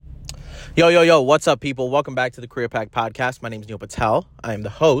Yo, what's up, people? Welcome back to the Career Pack Podcast. My name is Neil Patel. I am the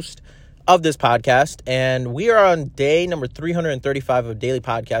host of this podcast, and we are on day number 335 of daily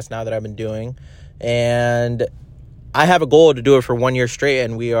podcast now that I've been doing, and I have a goal to do it for 1 year straight,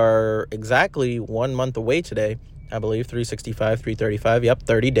 and we are exactly 1 month away today, I believe, 365, 335,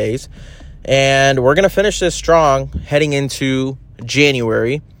 30 days, and we're going to finish this strong heading into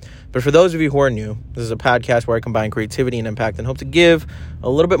January. But for those of you who are new, this is a podcast where I combine creativity and impact and hope to give a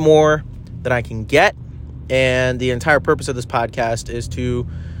little bit more than I can get. And the entire purpose of this podcast is to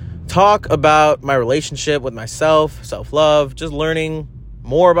talk about my relationship with myself, self-love, just learning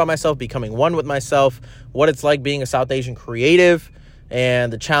more about myself, becoming one with myself, what it's like being a South Asian creative,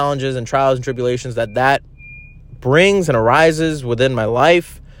 and the challenges and trials and tribulations that brings and arises within my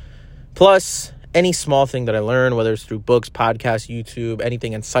life. Plus, any small thing that I learn, whether it's through books, podcasts, YouTube,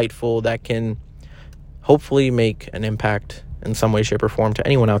 anything insightful that can hopefully make an impact in some way, shape, or form to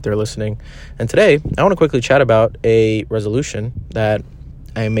anyone out there listening. And today, I want to quickly chat about a resolution that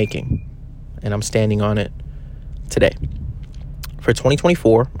I am making, and I'm standing on it today. For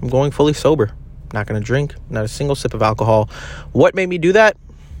 2024, I'm going fully sober. Not going to drink, not a single sip of alcohol. What made me do that?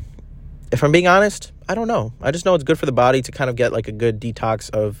 If I'm being honest, I don't know. I just know it's good for the body to kind of get like a good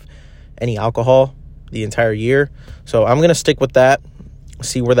detox of any alcohol the entire year. So I'm going to stick with that,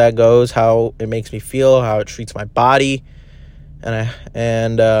 see where that goes, how it makes me feel, how it treats my body.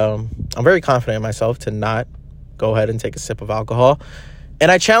 And I'm very confident in myself to not go ahead and take a sip of alcohol.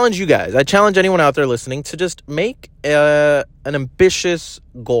 And I challenge you guys, I challenge anyone out there listening to just make an ambitious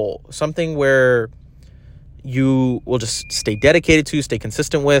goal, something where you will just stay dedicated to, stay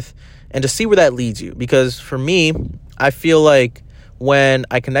consistent with, and just see where that leads you. Because for me, I feel like when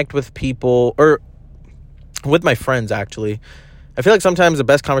I connect with people, or with my friends actually, I feel like sometimes the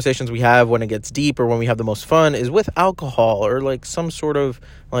best conversations we have when it gets deep or when we have the most fun is with alcohol or like some sort of,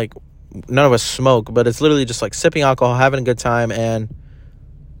 like, none of us smoke, but it's literally just like sipping alcohol, having a good time, and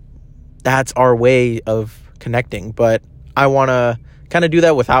that's our way of connecting. But I want to kind of do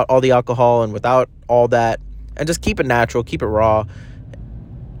that without all the alcohol and without all that, and just keep it natural, keep it raw.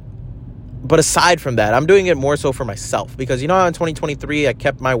 But aside from that, I'm doing it more so for myself because, you know how in 2023, I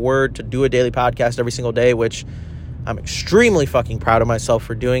kept my word to do a daily podcast every single day, which I'm extremely fucking proud of myself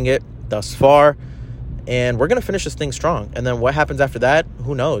for doing it thus far. And we're going to finish this thing strong. And then what happens after that?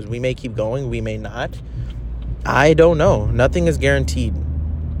 Who knows? We may keep going. We may not. I don't know. Nothing is guaranteed.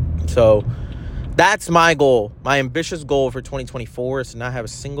 So that's my goal. My ambitious goal for 2024 is to not have a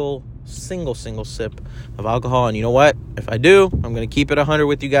single sip of alcohol. And you know what? If I do, I'm going to keep it 100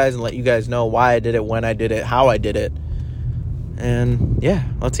 with you guys and let you guys know why I did it, when I did it, how I did it. And yeah,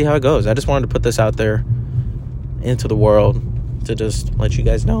 let's see how it goes. I just wanted to put this out there into the world to just let you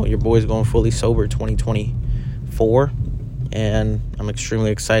guys know your boy's going fully sober 2024. And I'm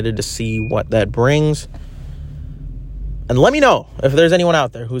extremely excited to see what that brings. And let me know if there's anyone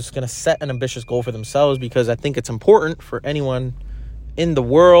out there who's going to set an ambitious goal for themselves, because I think it's important for anyone in the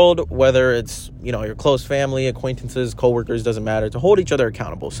world, whether it's, you know, your close family, acquaintances, coworkers, doesn't matter, to hold each other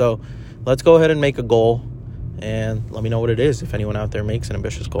accountable. So let's go ahead and make a goal and let me know what it is if anyone out there makes an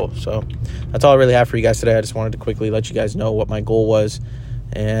ambitious goal. So that's all I really have for you guys today. I just wanted to quickly let you guys know what my goal was,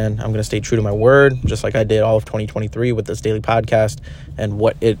 and I'm going to stay true to my word, just like I did all of 2023 with this daily podcast and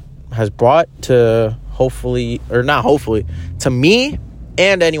what it has brought to to me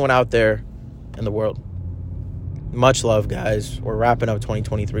and anyone out there in the world. Much love, guys. We're wrapping up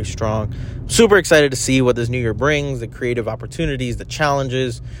 2023 strong. Super excited to see what this new year brings, the creative opportunities, the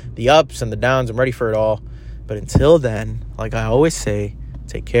challenges, the ups and the downs. I'm ready for it all. But until then, like I always say,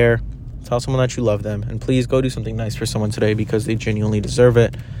 take care. Tell someone that you love them. And please go do something nice for someone today because they genuinely deserve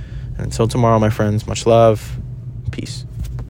it. And until tomorrow, my friends, much love. Peace.